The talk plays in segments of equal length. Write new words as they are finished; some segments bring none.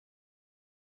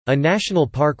A national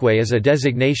parkway is a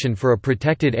designation for a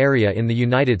protected area in the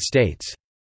United States.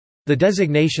 The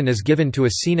designation is given to a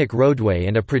scenic roadway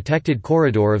and a protected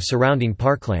corridor of surrounding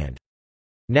parkland.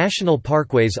 National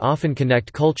parkways often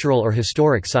connect cultural or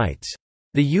historic sites.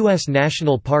 The U.S.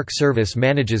 National Park Service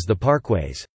manages the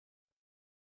parkways.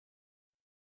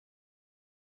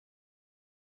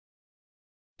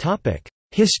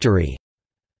 History.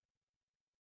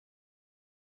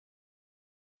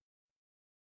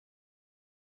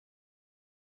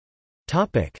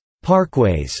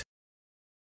 Parkways.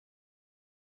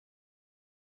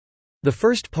 The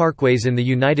first parkways in the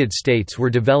United States were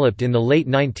developed in the late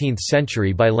 19th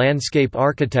century by landscape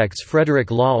architects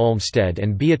Frederick Law Olmsted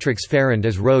and Beatrix Farrand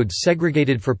as roads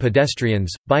segregated for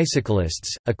pedestrians,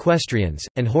 bicyclists, equestrians,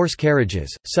 and horse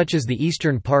carriages, such as the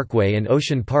Eastern Parkway and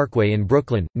Ocean Parkway in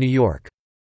Brooklyn, New York.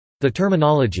 The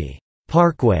terminology,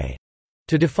 "parkway",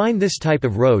 to define this type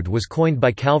of road was coined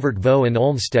by Calvert Vaux and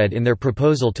Olmsted in their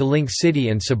proposal to link city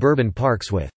and suburban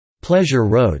parks with "pleasure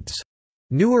roads".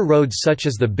 Newer roads such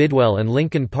as the Bidwell and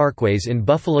Lincoln Parkways in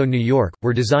Buffalo, New York,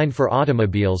 were designed for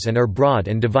automobiles and are broad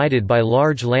and divided by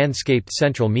large landscaped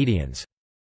central medians.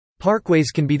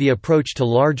 Parkways can be the approach to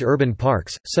large urban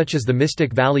parks, such as the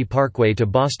Mystic Valley Parkway to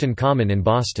Boston Common in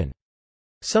Boston.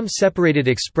 Some separated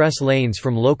express lanes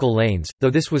from local lanes,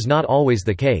 though this was not always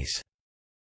the case.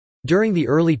 During the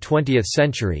early 20th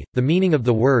century, the meaning of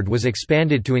the word was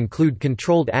expanded to include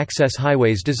controlled access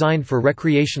highways designed for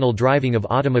recreational driving of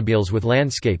automobiles with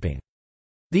landscaping.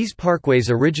 These parkways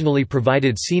originally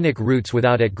provided scenic routes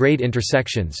without at-grade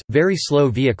intersections, very slow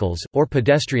vehicles, or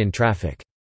pedestrian traffic.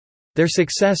 Their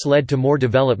success led to more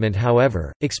development,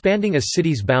 however, expanding a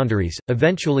city's boundaries,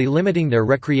 eventually limiting their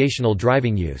recreational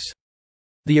driving use.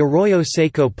 The Arroyo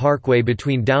Seco Parkway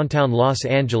between downtown Los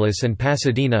Angeles and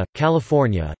Pasadena,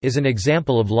 California, is an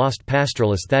example of lost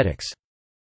pastoral aesthetics.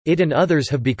 It and others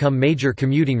have become major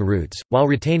commuting routes, while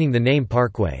retaining the name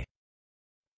Parkway.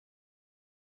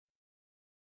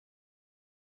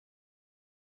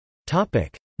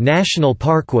 National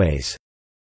parkways.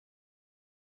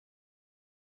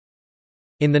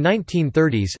 In the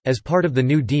 1930s, as part of the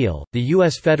New Deal, the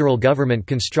U.S. federal government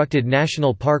constructed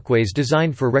national parkways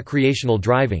designed for recreational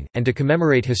driving, and to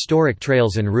commemorate historic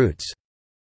trails and routes.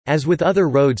 As with other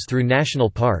roads through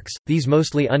national parks, these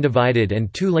mostly undivided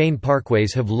and two-lane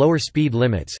parkways have lower speed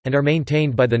limits, and are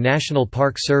maintained by the National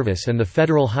Park Service and the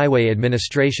Federal Highway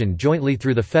Administration jointly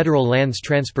through the Federal Lands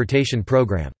Transportation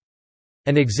Program.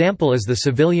 An example is the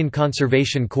Civilian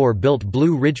Conservation Corps-built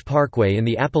Blue Ridge Parkway in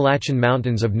the Appalachian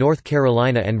Mountains of North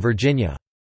Carolina and Virginia.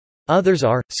 Others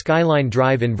are, Skyline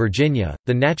Drive in Virginia,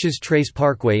 the Natchez Trace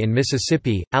Parkway in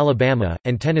Mississippi, Alabama,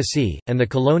 and Tennessee, and the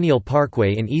Colonial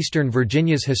Parkway in eastern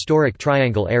Virginia's historic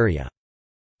Triangle area.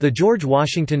 The George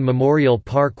Washington Memorial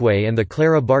Parkway and the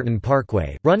Clara Barton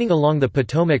Parkway, running along the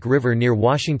Potomac River near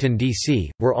Washington,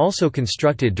 D.C., were also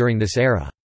constructed during this era.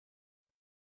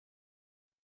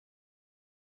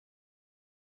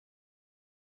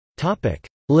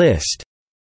 List.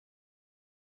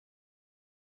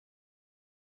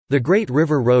 The Great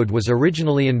River Road was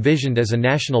originally envisioned as a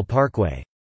national parkway.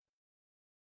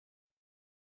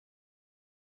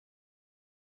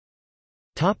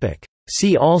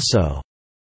 See also: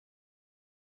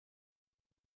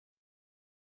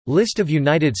 List of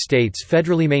United States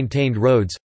federally maintained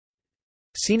roads,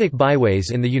 Scenic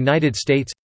byways in the United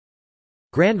States,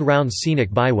 Grand Rounds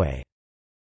Scenic Byway.